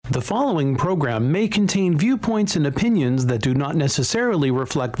The following program may contain viewpoints and opinions that do not necessarily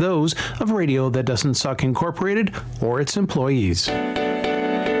reflect those of Radio That Doesn't Suck Incorporated or its employees.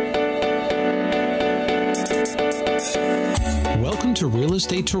 Welcome to Real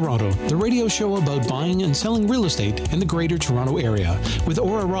Estate Toronto, the radio show about buying and selling real estate in the Greater Toronto Area, with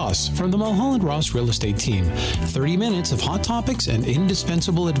Aura Ross from the Mulholland Ross Real Estate Team. 30 minutes of hot topics and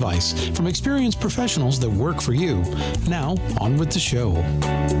indispensable advice from experienced professionals that work for you. Now, on with the show.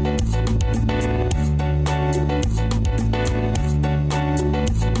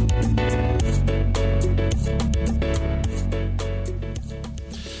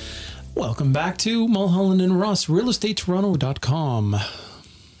 Welcome back to Mulholland and Ross, realestatetorontocom.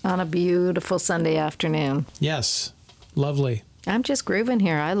 On a beautiful Sunday afternoon. Yes, lovely. I'm just grooving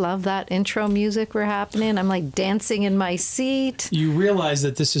here. I love that intro music we're happening. I'm like dancing in my seat. You realize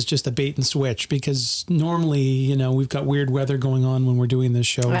that this is just a bait and switch because normally, you know, we've got weird weather going on when we're doing this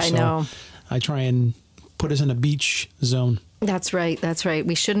show. I know. I try and put us in a beach zone. That's right. That's right.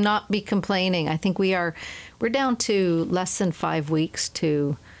 We should not be complaining. I think we're down to less than 5 weeks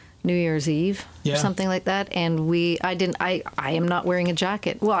to New Year's Eve or something like that, and I am not wearing a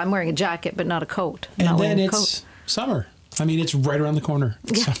jacket. Well, I'm wearing a jacket, but not a coat. And then it's summer. I mean, it's right around the corner.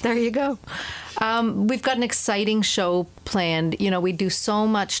 Yeah, there you go. We've got an exciting show planned. You know, we do so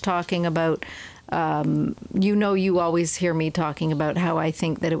much talking about. You always hear me talking about how I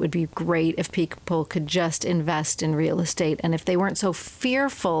think that it would be great if people could just invest in real estate and if they weren't so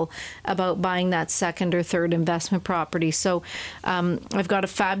fearful about buying that second or third investment property. So I've got a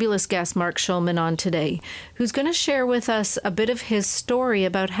fabulous guest, Mark Schulman, on today, who's going to share with us a bit of his story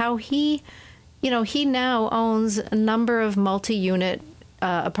about how he now owns a number of multi-unit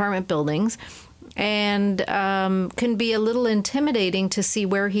apartment buildings. And can be a little intimidating to see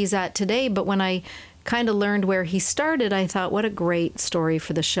where he's at today. But when I kind of learned where he started, I thought, what a great story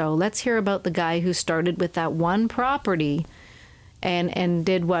for the show. Let's hear about the guy who started with that one property and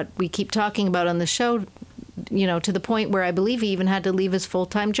did what we keep talking about on the show, you know, to the point where I believe he even had to leave his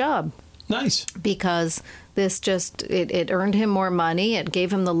full-time job. Nice. Because this it earned him more money. It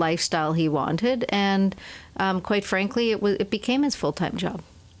gave him the lifestyle he wanted. And quite frankly, it became his full-time job.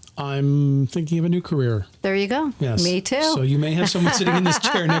 I'm thinking of a new career. There you go. Yes. Me too. So you may have someone sitting in this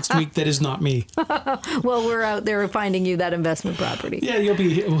chair next week that is not me. Well, we're out there finding you that investment property. Yeah, you'll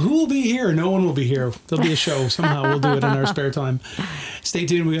be here. Who will be here? No one will be here. There'll be a show. Somehow we'll do it in our spare time. Stay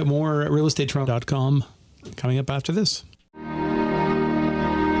tuned. We got more at realestatetorontocom coming up after this.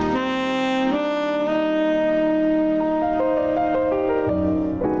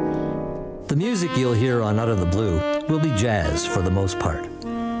 The music you'll hear on Out of the Blue will be jazz for the most part.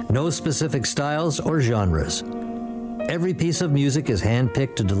 No specific styles or genres. Every piece of music is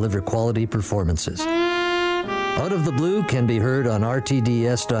handpicked to deliver quality performances. Out of the Blue can be heard on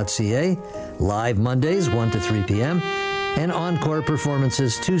rtds.ca, live Mondays 1 to 3 p.m., and encore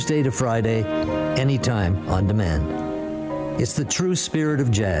performances Tuesday to Friday, anytime on demand. It's the true spirit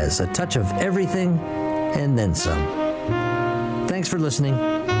of jazz, a touch of everything and then some. Thanks for listening.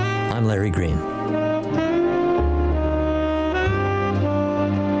 I'm Larry Green.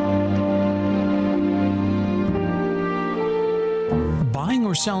 Buying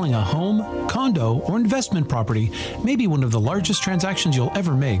or selling a home, condo, or investment property may be one of the largest transactions you'll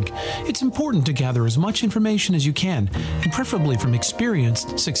ever make. It's important to gather as much information as you can, and preferably from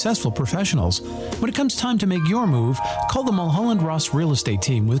experienced, successful professionals. When it comes time to make your move, call the Mulholland Ross Real Estate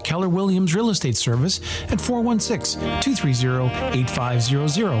Team with Keller Williams Real Estate Service at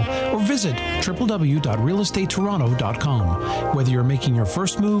 416-230-8500 or visit www.realestatetorontocom. Whether you're making your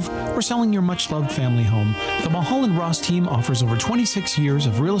first move or selling your much-loved family home, the Mulholland Ross Team offers over 26 years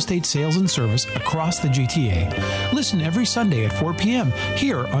of real estate sales and service across the GTA. Listen every Sunday at 4 p.m.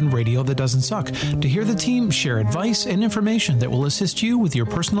 here on Radio That Doesn't Suck to hear the team share advice and information that will assist you with your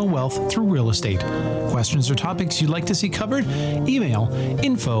personal wealth through real estate. Questions or topics you'd like to see covered? Email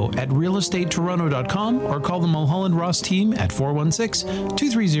info@realestatetorontocom or call the Mulholland Ross Team at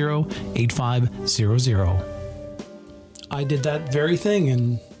 416-230-8500. I did that very thing,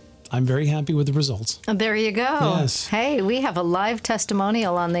 and I'm very happy with the results. There you go. Yes. Hey, we have a live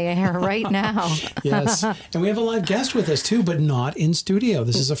testimonial on the air right now. Yes. And we have a live guest with us too, but not in studio.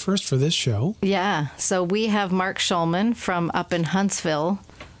 This is a first for this show. Yeah. So we have Mark Schulman from up in Huntsville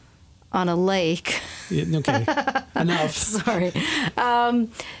on a lake. Yeah, okay. Enough. Sorry.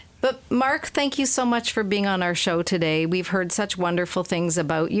 But Mark, thank you so much for being on our show today. We've heard such wonderful things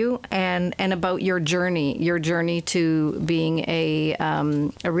about you and about your journey to being a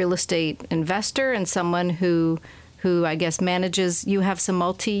real estate investor and someone who I guess manages. You have some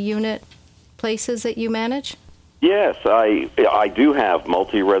multi-unit places that you manage? Yes, I do have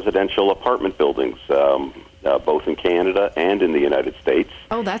multi-residential apartment buildings, both in Canada and in the United States.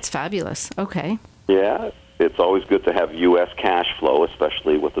 Oh, that's fabulous. Okay. Yeah, it's always good to have U.S. cash flow,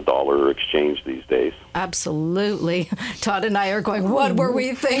 especially with the dollar exchange these days. Absolutely. Todd and I are going, what were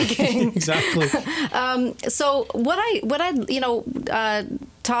we thinking? Exactly. So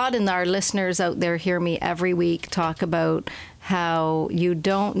Todd and our listeners out there hear me every week talk about how you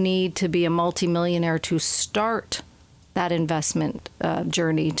don't need to be a multimillionaire to start that investment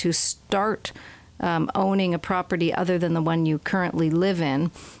journey, to start owning a property other than the one you currently live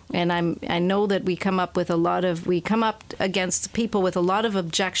in. And I know that we come up against people with a lot of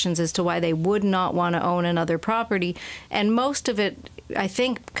objections as to why they would not want to own another property. And most of it, I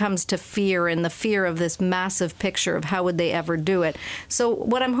think, comes to fear, and the fear of this massive picture of how would they ever do it. So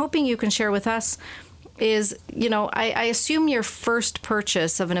what I'm hoping you can share with us is, I assume your first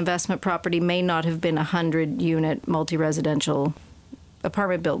purchase of an investment property may not have been a 100-unit multi-residential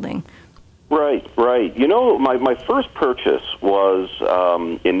apartment building. Right. My first purchase was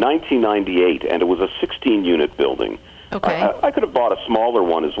in 1998, and it was a 16-unit building. Okay. I could have bought a smaller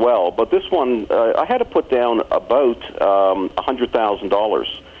one as well, but this one, I had to put down about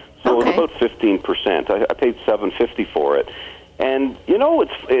 $100,000. So Okay. it was about 15%. I paid $750 for it. And,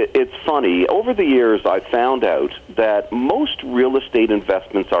 it's funny. Over the years, I found out that most real estate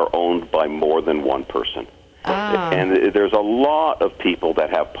investments are owned by more than one person. And there's a lot of people that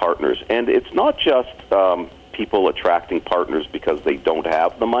have partners. And it's not just people attracting partners because they don't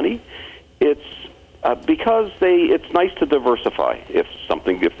have the money. It's because it's nice to diversify. If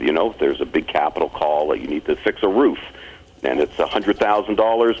there's a big capital call that you need to fix a roof, and it's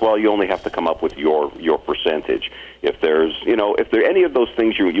 $100,000, well, you only have to come up with your percentage. If there any of those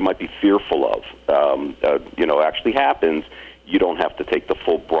things you might be fearful of, actually happens, you don't have to take the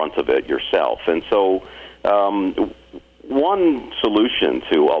full brunt of it yourself. And so, one solution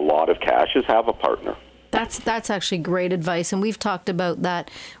to a lot of cash is have a partner. That's actually great advice, and we've talked about that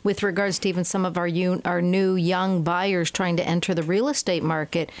with regards to even some of our new young buyers trying to enter the real estate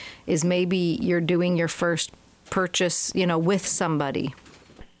market. Is maybe you're doing your first purchase, with somebody.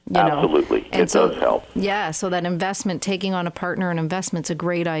 Absolutely, and it does help. Yeah, so that investment, taking on a partner in investment's a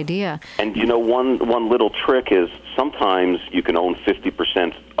great idea. And one little trick is sometimes you can own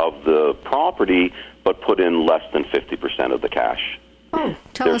 50% of the property, but put in less than 50% of the cash. Oh,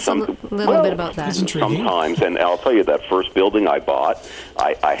 tell us a little bit about that. That's intriguing. Sometimes, and I'll tell you, that first building I bought,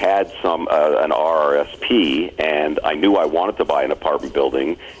 I had an RRSP, and I knew I wanted to buy an apartment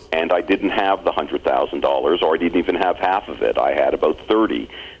building, and I didn't have the $100,000, or I didn't even have half of it. I had about 30.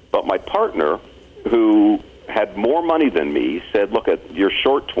 But my partner, who had more money than me, said, "Look, you're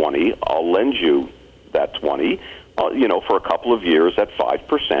short 20. I'll lend you that 20." For a couple of years at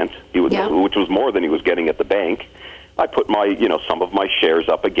 5%, which was more than he was getting at the bank. I put some of my shares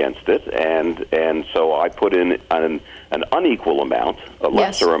up against it, and so I put in an unequal amount, a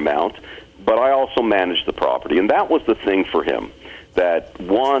lesser amount, but I also managed the property, and that was the thing for him. That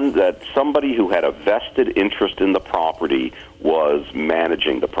somebody who had a vested interest in the property was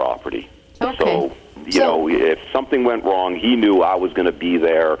managing the property. Okay. So, if something went wrong, he knew I was going to be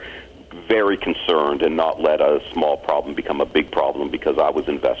there, very concerned, and not let a small problem become a big problem because I was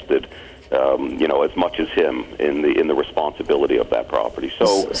invested, as much as him in the responsibility of that property.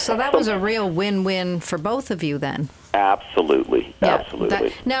 So that was a real win-win for both of you then. Absolutely,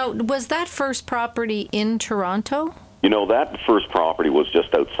 absolutely. Now, was that first property in Toronto? That first property was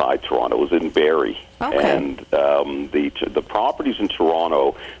just outside Toronto. It was in Barrie. Okay. And the properties in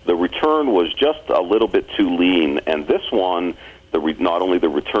Toronto, the return was just a little bit too lean. And this one, not only the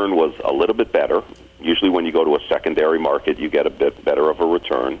return was a little bit better. Usually when you go to a secondary market, you get a bit better of a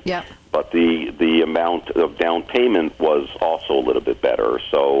return. Yeah. But the amount of down payment was also a little bit better.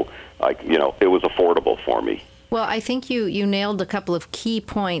 So, it was affordable for me. Well, I think you nailed a couple of key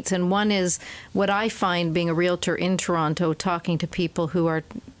points, and one is what I find being a realtor in Toronto, talking to people who are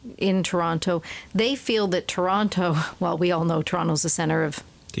in Toronto, they feel that Toronto, well, we all know Toronto's the center of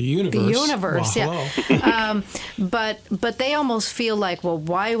the universe. Well, yeah. But they almost feel like, well,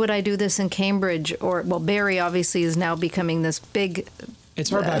 why would I do this in Cambridge? Or, well, Barrie obviously is now becoming this big,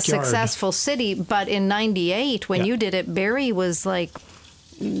 it's our backyard. Successful city. But in '98, when you did it, Barrie was like,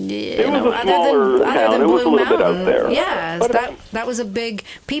 it was a smaller town. It was a little bit out there. Yeah, that was a big.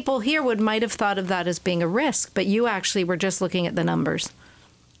 People here might have thought of that as being a risk, but you actually were just looking at the numbers.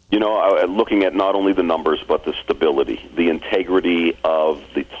 Looking at not only the numbers but the stability, the integrity of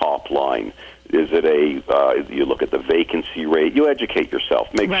the top line. line? Is it you look at the vacancy rate, you educate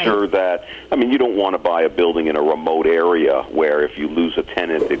yourself. Make sure that, you don't want to buy a building in a remote area where if you lose a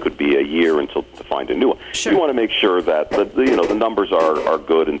tenant, it could be a year to find a new one. Sure. You want to make sure that the numbers are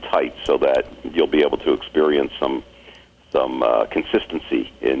good and tight so that you'll be able to experience some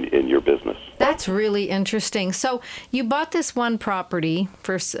consistency in your business. That's really interesting. So you bought this one property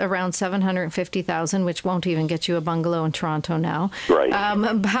for around $750,000, which won't even get you a bungalow in Toronto now. Right.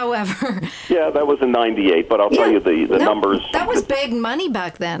 However, yeah, that was in '98, but I'll tell you the numbers. That was big money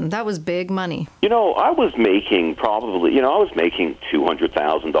back then. That was big money. I was making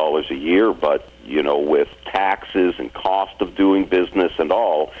 $200,000 a year, but with taxes and cost of doing business and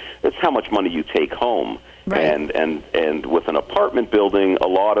all, that's how much money you take home. Right. And with an apartment building, a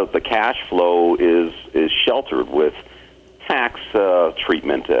lot of the cash flow is sheltered with tax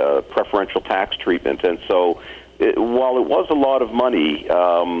treatment, preferential tax treatment, and so while it was a lot of money,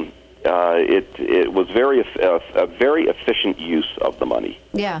 it was a very efficient use of the money.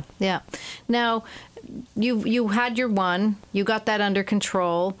 Yeah. Now, you had your one, you got that under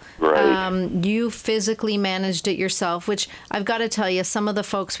control. Right. You physically managed it yourself, which I've got to tell you, some of the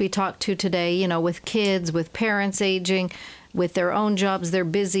folks we talked to today, with kids, with parents aging, with their own jobs, they're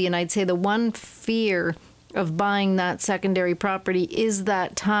busy. And I'd say the one fear of buying that secondary property is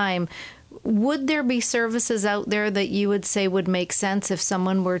that time. Would there be services out there that you would say would make sense if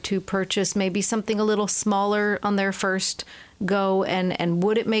someone were to purchase maybe something a little smaller on their first go, and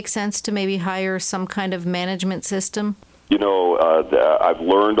would it make sense to maybe hire some kind of management system? I've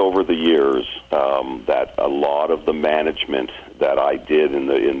learned over the years that a lot of the management that I did in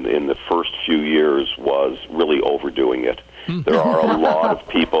the first few years was really overdoing it. There are a lot of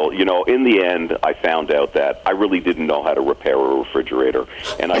people, in the end, I found out that I really didn't know how to repair a refrigerator,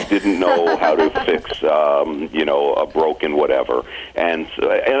 and I didn't know how to fix, a broken whatever. And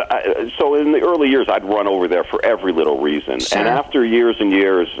so in the early years, I'd run over there for every little reason. Sure. And after years and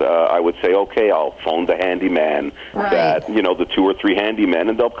years, I would say, okay, I'll phone the handyman, right. the 2 or 3 handymen,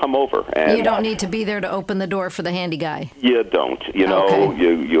 and they'll come over. And you don't need to be there to open the door for the handy guy. You don't. Okay.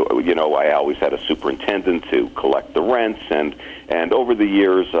 I always had a superintendent to collect the rents, and over the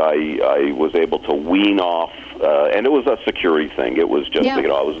years, I was able to wean off, and it was a security thing. It was just,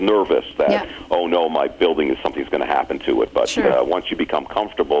 I was nervous that, oh no, my building something's going to happen to it. But sure. Once you become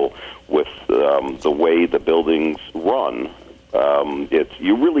comfortable with the way the buildings run,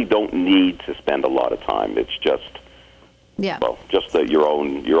 you really don't need to spend a lot of time. It's just, your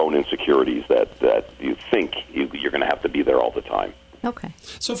own insecurities that you think you're going to have to be there all the time. Okay.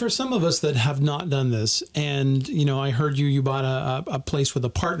 So for some of us that have not done this, and, I heard you bought a place with a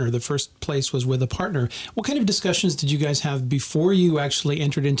partner. The first place was with a partner. What kind of discussions did you guys have before you actually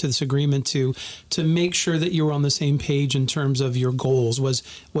entered into this agreement to make sure that you were on the same page in terms of your goals?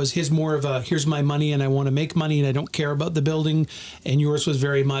 Was his more of a, here's my money and I want to make money and I don't care about the building, and yours was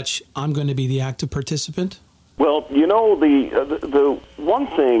very much, I'm going to be the active participant? Well, the one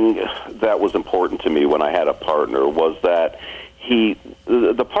thing that was important to me when I had a partner was that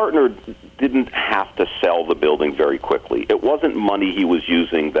the partner didn't have to sell the building very quickly. It wasn't money he was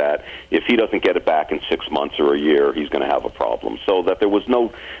using that if he doesn't get it back in 6 months or a year, he's going to have a problem. So that there was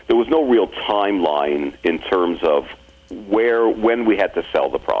no real timeline in terms of when we had to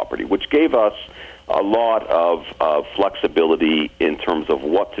sell the property, which gave us a lot of flexibility in terms of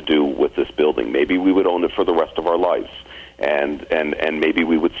what to do with this building. Maybe we would own it for the rest of our lives, and maybe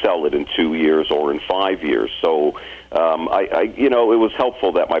we would sell it in 2 years or in 5 years. So it was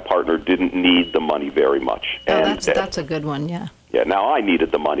helpful that my partner didn't need the money very much. That's a good one, yeah. Yeah. Now I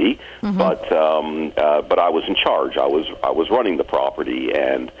needed the money, but I was in charge. I was running the property,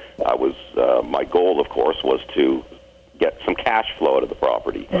 and my goal, of course, was to get some cash flow out of the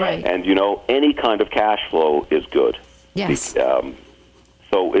property. Right. And any kind of cash flow is good. Yes.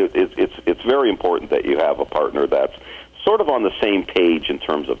 So it's very important that you have a partner that's sort of on the same page in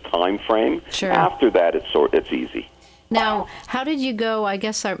terms of time frame. Sure. After that, it's easy. Now, how did you go? I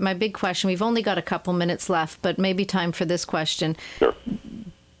guess my big question, we've only got a couple minutes left, but maybe time for this question. Sure.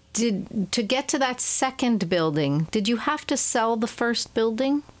 To get to that second building, did you have to sell the first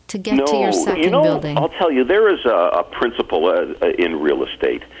building to get to your second building? I'll tell you, there is a principle in real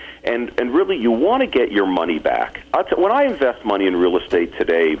estate. And really, you want to get your money back. When I invest money in real estate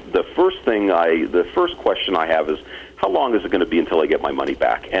today, the first question I have is, how long is it going to be until I get my money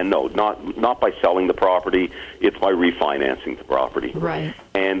back? And no, not by selling the property. It's by refinancing the property. Right.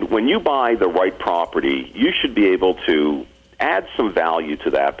 And when you buy the right property, you should be able to add some value to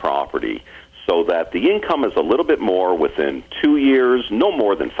that property so that the income is a little bit more within 2 years, no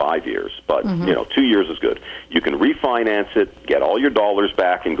more than 5 years, but 2 years is good. You can refinance it, get all your dollars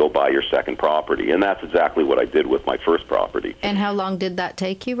back, and go buy your second property. And that's exactly what I did with my first property. And how long did that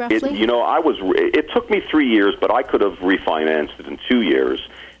take you, roughly? It took me 3 years, but I could have refinanced it in 2 years.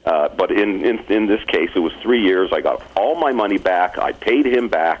 But in this case, it was 3 years. I got all my money back. I paid him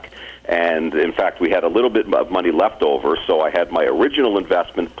back. And, in fact, we had a little bit of money left over, so I had my original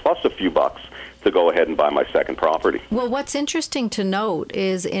investment plus a few bucks to go ahead and buy my second property. Well, what's interesting to note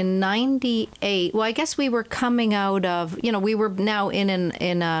is in 98, well, I guess we were coming out of, we were now in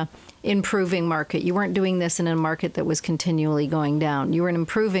a improving market. You weren't doing this in a market that was continually going down. You were in an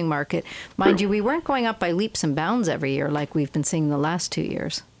improving market. Mind you, we weren't going up by leaps and bounds every year like we've been seeing the last 2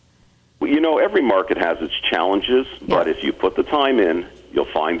 years. Well, every market has its challenges, but if you put the time in, you'll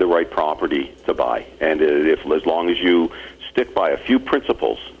find the right property to buy. And as long as you stick by a few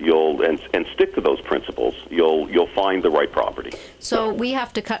principles, and stick to those principles, you'll find the right property. So we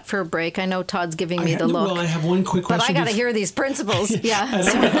have to cut for a break. I know Todd's giving me the look. Well, I have one quick question. But I got to hear these principles. Yeah. I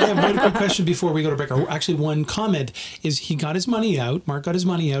have one quick question before we go to break. Or actually, one comment is he got his money out. Mark got his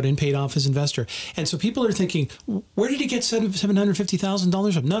money out and paid off his investor. And so people are thinking, where did he get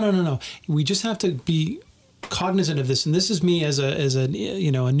 $750,000 from? No. We just have to be cognizant of this, and this is me as a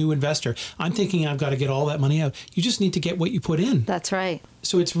new investor. I'm thinking I've got to get all that money out. You just need to get what you put in. That's right.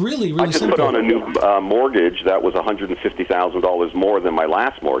 So it's really I just simple. put on a new mortgage that was $150,000 more than my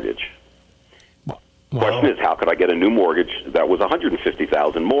last mortgage. Wow. Question is, how could I get a new mortgage that was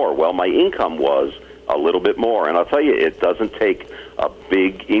 $150,000 more? Well, my income was a little bit more, and I'll tell you, it doesn't take a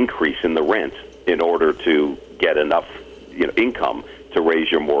big increase in the rent in order to get enough income to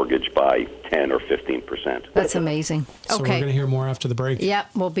raise your mortgage by 10 or 15%. That's amazing. So we're going to hear more after the break.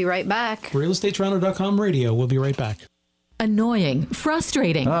 Yep, we'll be right back. RealEstateToronto.com radio. We'll be right back. Annoying,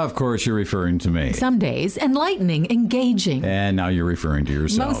 frustrating. Of course you're referring to me. Some days, enlightening, engaging. And now you're referring to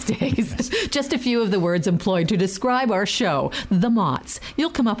yourself. Most days. Just a few of the words employed to describe our show, The Motts. You'll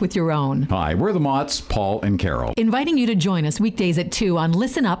come up with your own. Hi, we're The Motts, Paul and Carol. Inviting you to join us weekdays at 2 on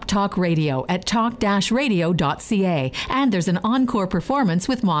Listen Up Talk Radio at talk-radio.ca. And there's an encore performance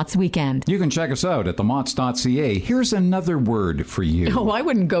with Motts Weekend. You can check us out at themotts.ca. Here's another word for you. Oh, I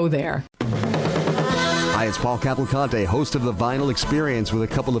wouldn't go there. Hi, it's Paul Cavalcante, host of The Vinyl Experience, with a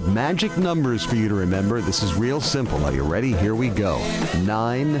couple of magic numbers for you to remember. This is real simple. Are you ready? Here we go.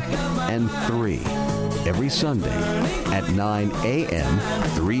 9 and 3. Every Sunday at 9 a.m.,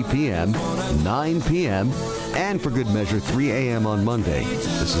 3 p.m., 9 p.m., and for good measure, 3 a.m. on Monday.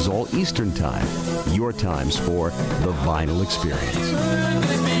 This is all Eastern Time. Your times for The Vinyl Experience.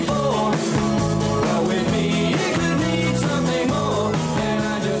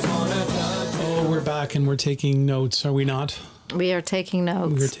 Back and we're taking notes, are we not? We are taking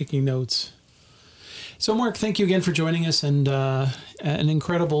notes. We're taking notes. So, Mark, thank you again for joining us, and an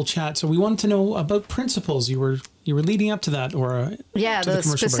incredible chat. So, we wanted to know about principles. You were leading up to that, or the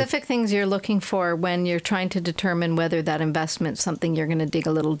specific things you're looking for when you're trying to determine whether that investment's something you're going to dig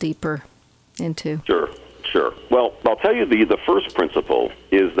a little deeper into. Sure. Well, I'll tell you the first principle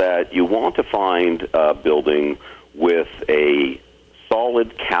is that you want to find a building with a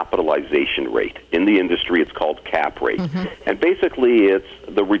solid capitalization rate. In the industry, it's called cap rate. And basically, it's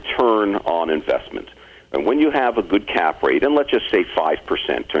the return on investment. And when you have a good cap rate, and let's just say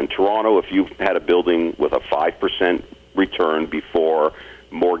 5%. In Toronto, if you had a building with a 5% return before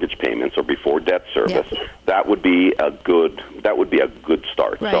mortgage payments or before debt service, that would be a good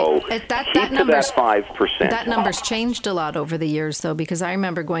start. Right. So that keep to that 5%. That number's changed a lot over the years, though, because I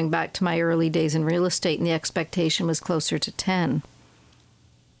remember going back to my early days in real estate, and the expectation was closer to 10.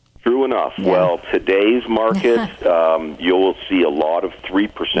 True enough. Yeah. Well, today's market, you will see a lot of 3%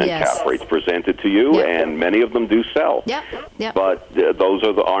 cap rates presented to you, and many of them do sell. But those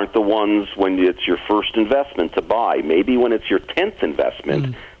aren't the ones when it's your first investment to buy. Maybe when it's your 10th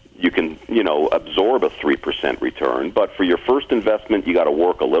investment, you can, absorb a 3% return. But for your first investment, you got to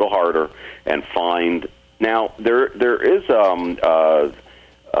work a little harder and find. Now, there is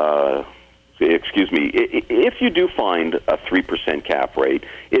excuse me, if you do find a 3% cap rate,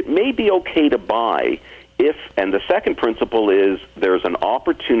 it may be okay to buy if, and the second principle is there's an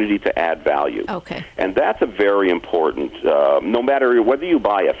opportunity to add value. Okay. And that's a very important, no matter whether you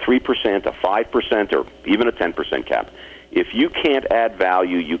buy a 3%, a 5%, or even a 10% cap, if you can't add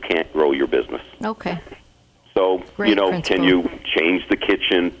value, you can't grow your business. Okay. So, principle. Can you change the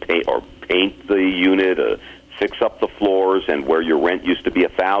kitchen, paint the unit, fix up the floors, and where your rent used to be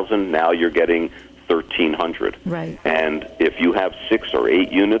 $1,000, now you're getting $1,300. Right. And if you have 6 or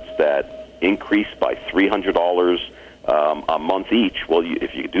 8 units that increase by $300 a month each. Well,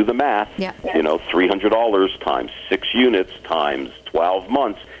 if you do the math, Yeah. $300 times 6 units times 12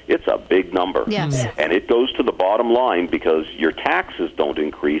 months, it's a big number. Yes. And it goes to the bottom line because your taxes don't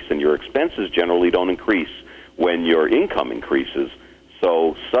increase and your expenses generally don't increase when your income increases.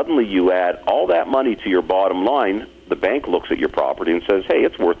 So suddenly you add all that money to your bottom line, the bank looks at your property and says, hey,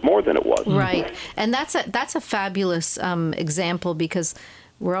 it's worth more than it was. Right. And that's a fabulous example because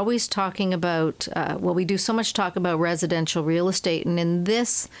we're always talking about, we do so much talk about residential real estate. And in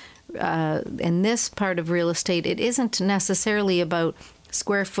this part of real estate, it isn't necessarily about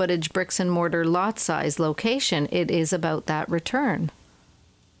square footage, bricks and mortar, lot size, location. It is about that return.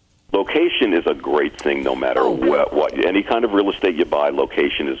 Location is a great thing, no matter what. Any kind of real estate you buy,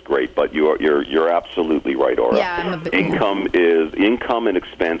 location is great. But you're absolutely right, Aura. Yeah, income and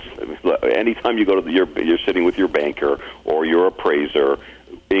expense. Anytime you go to you're sitting with your banker or your appraiser,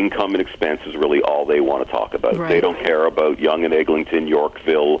 income and expense is really all they want to talk about. Right. They don't care about Yonge and Eglinton,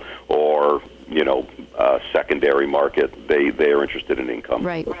 Yorkville, or secondary market. They are interested in income.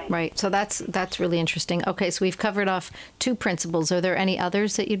 Right. So that's really interesting. Okay, so we've covered off 2 principles. Are there any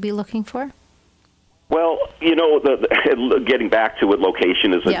others that you'd be looking for? Well, getting back to it,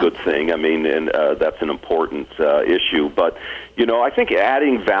 location is a good thing. I mean, and that's an important issue. But, I think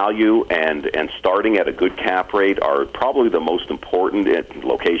adding value and starting at a good cap rate are probably the most important.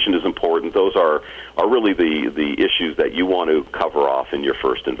 Location is important. Those are really the issues that you want to cover off in your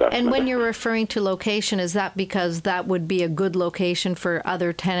first investment. And when you're referring to location, is that because that would be a good location for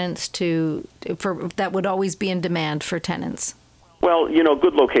other tenants that would always be in demand for tenants? Well,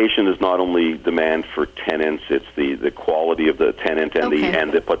 good location is not only demand for tenants, it's the quality of the tenant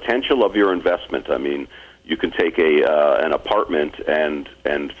and the potential of your investment. I mean, you can take an apartment and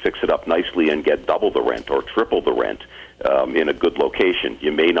fix it up nicely and get double the rent or triple the rent in a good location.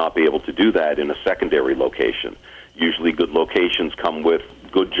 You may not be able to do that in a secondary location. Usually good locations come with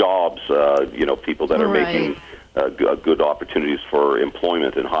good jobs, people that are making good opportunities for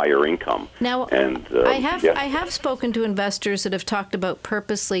employment and higher income. Now, I have spoken to investors that have talked about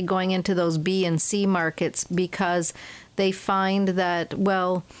purposely going into those B and C markets because they find that,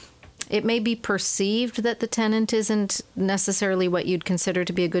 it may be perceived that the tenant isn't necessarily what you'd consider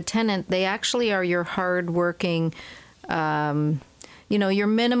to be a good tenant. They actually are your hard-working, your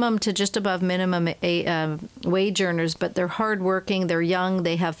minimum to just above minimum wage earners, but they're hardworking, they're young,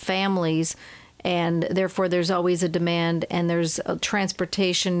 they have families, and therefore there's always a demand, and there's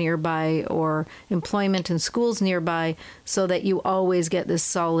transportation nearby or employment and schools nearby, so that you always get this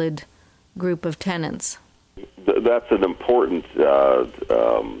solid group of tenants. That's an important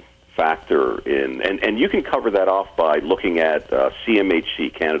factor in, and you can cover that off by looking at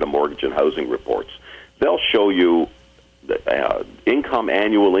CMHC, Canada Mortgage and Housing Reports. They'll show you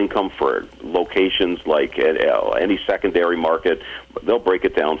annual income for locations like any secondary market. They'll break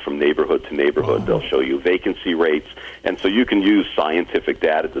it down from neighborhood to neighborhood. They'll show you vacancy rates, and so you can use scientific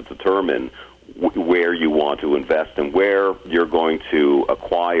data to determine where you want to invest and where you're going to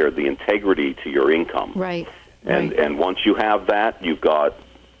acquire the integrity to your income. Right. And once you have that, you've got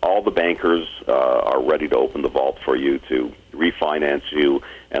all the bankers are ready to open the vault for you to refinance you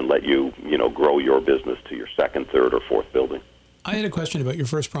and let you, grow your business to your second, third, or fourth building. I had a question about your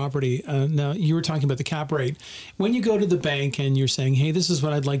first property. Now, you were talking about the cap rate. When you go to the bank and you're saying, hey, this is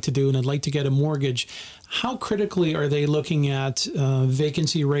what I'd like to do and I'd like to get a mortgage, how critically are they looking at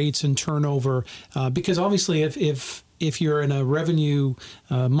vacancy rates and turnover? Because obviously if you're in a revenue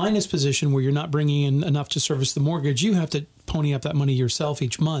minus position where you're not bringing in enough to service the mortgage, you have to pony up that money yourself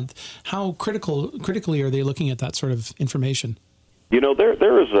each month. How critically are they looking at that sort of information?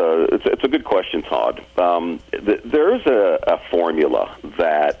 It's a good question, Todd. There is a formula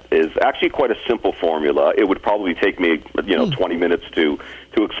that is actually quite a simple formula. It would probably take me, 20 minutes to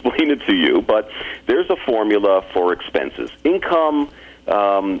explain it to you, but there's a formula for expenses. Income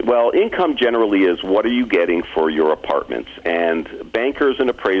generally is what are you getting for your apartments, and bankers and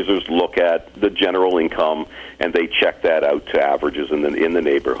appraisers look at the general income and they check that out to averages in the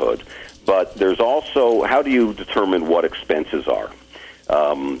neighborhood. But there's also, how do you determine what expenses are?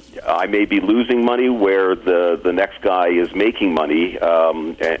 I may be losing money where the next guy is making money,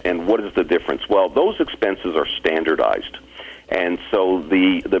 and what is the difference? Well, those expenses are standardized. And so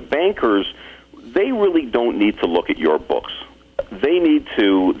the bankers, they really don't need to look at your books.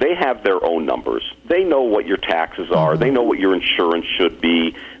 They have their own numbers. They know what your taxes are. They know what your insurance should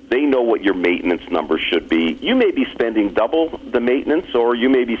be. They know what your maintenance numbers should be. You may be spending double the maintenance, or you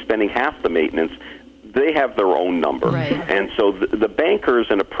may be spending half the maintenance. They have their own number. Right. And so the bankers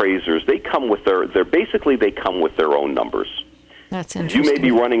and appraisers, they come with they come with their own numbers. That's interesting. You may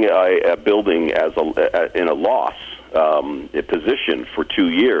be running a building in a loss, position for 2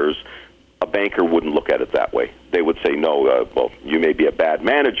 years, a banker wouldn't look at it that way. They would say, no, well, you may be a bad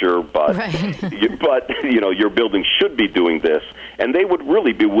manager, but your building should be doing this, and they would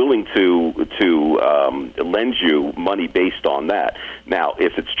really be willing to lend you money based on that. Now,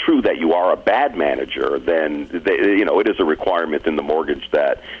 if it's true that you are a bad manager, then it is a requirement in the mortgage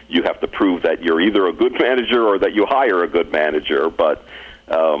that you have to prove that you're either a good manager or that you hire a good manager. But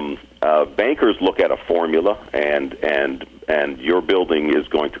bankers look at a formula, and your building is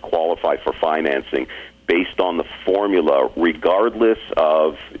going to qualify for financing based on the formula, regardless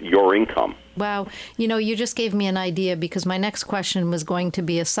of your income. Wow. You just gave me an idea, because my next question was going to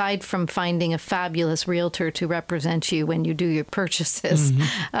be, aside from finding a fabulous realtor to represent you when you do your purchases,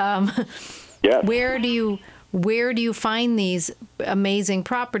 Yes. where do you find these amazing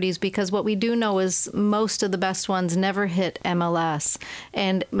properties? Because what we do know is most of the best ones never hit MLS.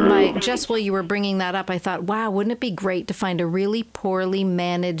 And just while you were bringing that up, I thought, wow, wouldn't it be great to find a really poorly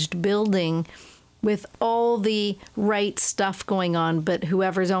managed building with all the right stuff going on, but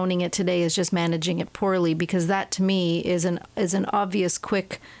whoever's owning it today is just managing it poorly? Because that, to me, is an obvious,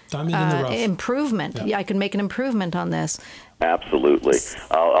 quick improvement. Yeah, I can make an improvement on this. Absolutely.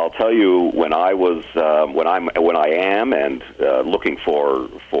 I'll tell you, when I was when I am looking for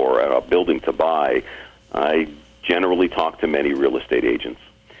a building to buy, I generally talk to many real estate agents,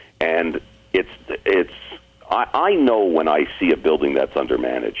 and I know when I see a building that's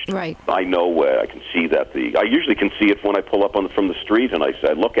undermanaged. Right. I know where I can see that I usually can see it when I pull up from the street, and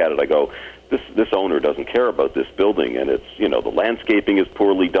I look at it, I go, this owner doesn't care about this building, and it's, the landscaping is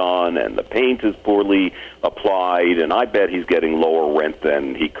poorly done, and the paint is poorly applied, and I bet he's getting lower rent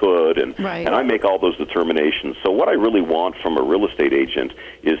than he could, and I make all those determinations. So what I really want from a real estate agent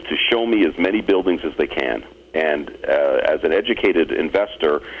is to show me as many buildings as they can, and as an educated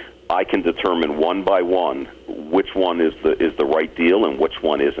investor, I can determine one by one which one is the right deal and which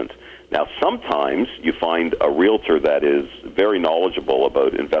one isn't. Now, sometimes you find a realtor that is very knowledgeable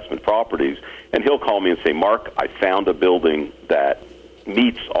about investment properties, and he'll call me and say, Mark, I found a building that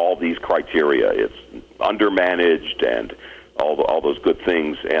meets all these criteria. It's undermanaged and all those good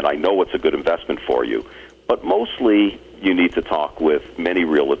things, and I know it's a good investment for you. But mostly you need to talk with many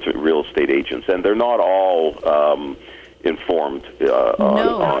real estate agents, and they're not all informed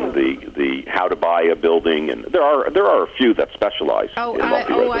on the how to buy a building, and there are a few that specialize.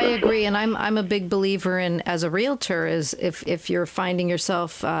 I agree, and I'm a big believer in, as a realtor, is if you're finding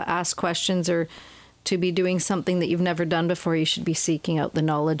yourself asked questions or to be doing something that you've never done before, you should be seeking out the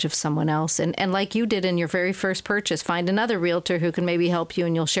knowledge of someone else, and like you did in your very first purchase, find another realtor who can maybe help you,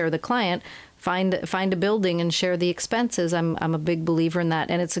 and you'll share the client. Find a building and share the expenses. I'm a big believer in that,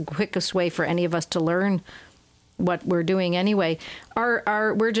 and it's the quickest way for any of us to learn what we're doing anyway.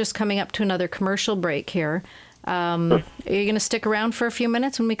 We're just coming up to another commercial break here. Are you going to stick around for a few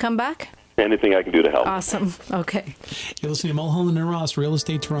minutes when we come back? Anything I can do to help. Awesome. Okay. You're listening to Mulholland and Ross,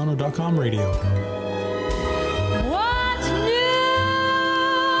 RealEstateToronto.com radio.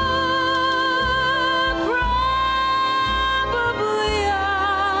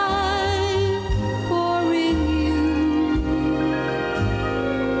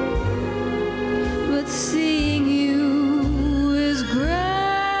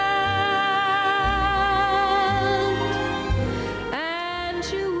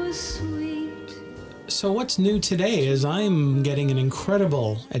 So what's new today is I'm getting an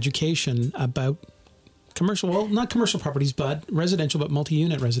incredible education about not commercial properties, but residential, but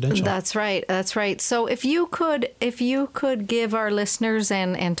multi-unit residential. That's right. So if you could give our listeners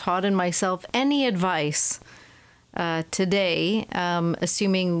and Todd and myself any advice today,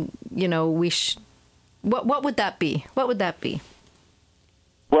 assuming, what would that be? What would that be?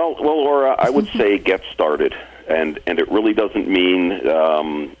 Well, Laura, I would say get started. And it really doesn't mean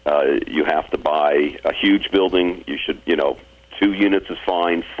you have to buy a huge building. You should, 2 units is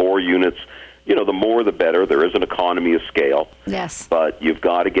fine, 4 units. The more the better. There is an economy of scale. Yes. But you've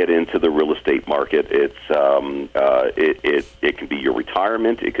got to get into the real estate market. It's it can be your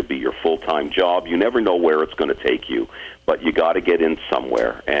retirement. It could be your full-time job. You never know where it's going to take you. But you got to get in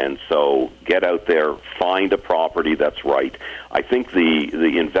somewhere, and so get out there, find a property that's right. I think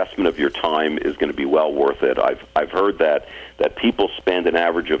the investment of your time is going to be well worth it. I've heard that people spend an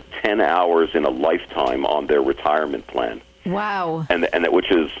average of 10 hours in a lifetime on their retirement plan. Wow! And that,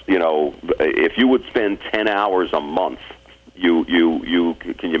 which is, if you would spend 10 hours a month, you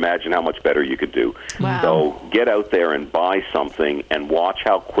can you imagine how much better you could do? Wow! So get out there and buy something, and watch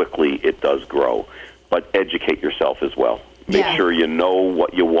how quickly it does grow. But educate yourself as well. Make sure you know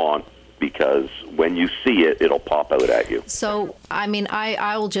what you want because when you see it, it'll pop out at you. So, I mean,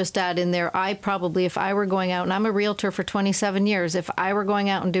 I will just add in there, I probably, if I were going out, and I'm a realtor for 27 years, if I were going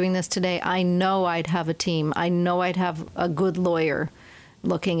out and doing this today, I know I'd have a team. I know I'd have a good lawyer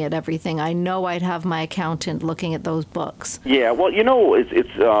looking at everything. I know I'd have my accountant looking at those books. Yeah, well, you know,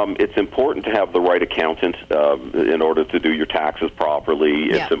 it's important to have the right accountant in order to do your taxes properly.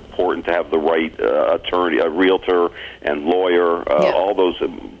 Yeah. It's important to have the right attorney, a realtor and lawyer, all those.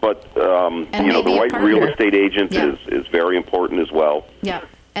 But you know, the right real estate agent is very important as well. Yeah.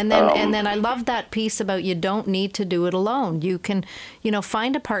 And then I love that piece about you don't need to do it alone. You can, you know,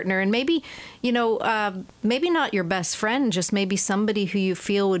 find a partner, and maybe, you know, maybe not your best friend, just maybe somebody who you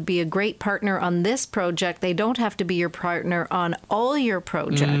feel would be a great partner on this project. They don't have to be your partner on all your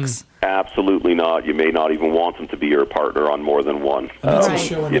projects. Absolutely not. You may not even want them to be your partner on more than one.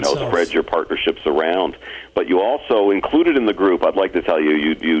 You know, spread your partnerships around. But you also, included in the group, I'd like to tell you,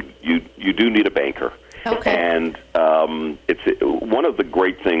 you do need a banker. Okay. And it's one of the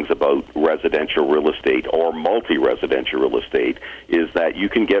great things about residential real estate or multi-residential real estate is that you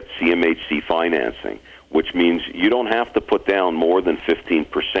can get CMHC financing, which means you don't have to put down more than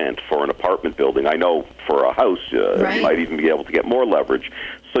 15% for an apartment building. I know for a house, you might even be able to get more leverage.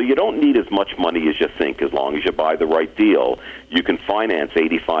 So you don't need as much money as you think. As long as you buy the right deal, you can finance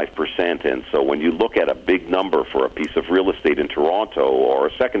 85%. And so when you look at a big number for a piece of real estate in Toronto or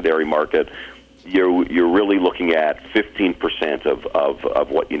a secondary market, you're really looking at 15%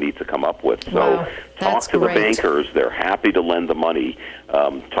 of what you need to come up with. So talk to the bankers. They're happy to lend the money.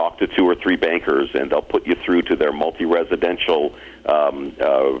 Talk to 2 or 3 bankers, and they'll put you through to their multi-residential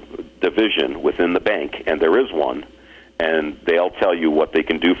division within the bank, and there is one. And they'll tell you what they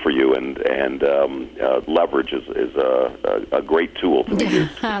can do for you, and leverage is a great tool to use.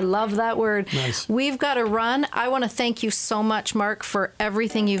 I love that word. Nice. We've got to run. I want to thank you so much, Mark, for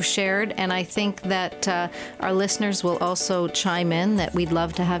everything you've shared, and I think that our listeners will also chime in that we'd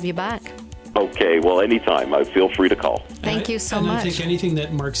love to have you back. Okay, well, anytime. Feel free to call. Thank you so much. And I think anything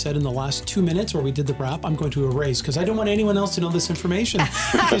that Mark said in the last 2 minutes where we did the wrap, I'm going to erase because I don't want anyone else to know this information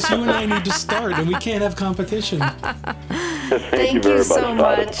because you and I need to start and we can't have competition. Thank you very much, so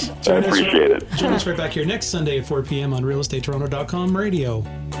much. I appreciate it. Join us right back here next Sunday at 4 p.m. on RealEstateToronto.com radio.